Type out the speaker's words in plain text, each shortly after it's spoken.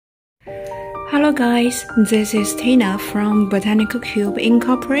Hello guys, this is Tina from Botanical Cube Inc.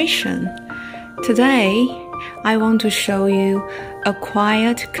 Today, I want to show you a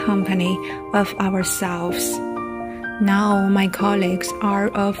quiet company of ourselves. Now my colleagues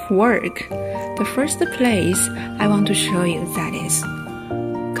are off work. The first place I want to show you that is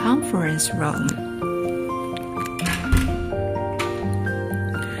conference room.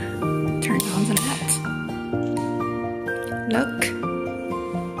 Turn on the light. Look.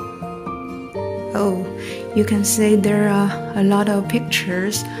 Oh, you can see there are a lot of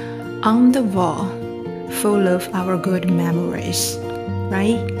pictures on the wall full of our good memories,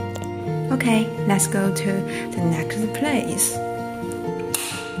 right? Okay, let's go to the next place.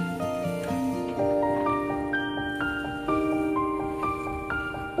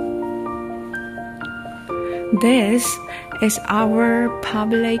 This is our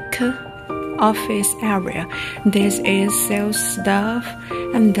public office area. This is sales staff,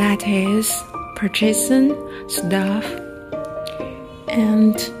 and that is purchasing staff.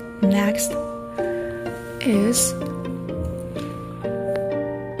 And next is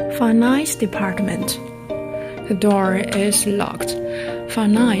finance department. The door is locked.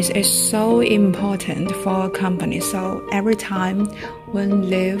 Finance is so important for a company, so every time when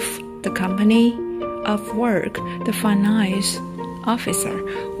leave the company of work, the finance officer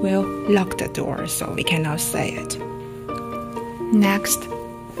will lock the door so we cannot say it. Next,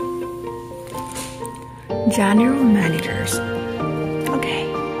 general managers. Okay,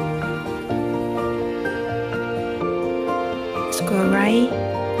 let's go right.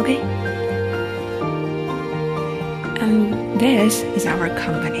 Okay, and this is our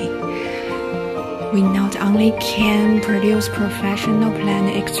company. We not only can produce professional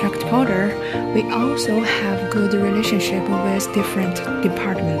plant extract powder, we also have good relationship with different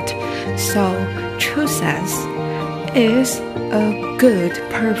departments. So choices is a good,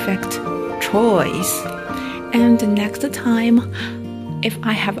 perfect choice. And next time, if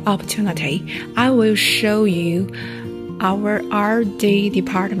I have opportunity, I will show you our R&D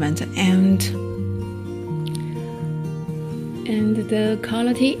department and the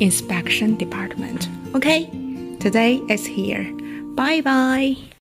quality inspection department. Okay, today is here. Bye bye.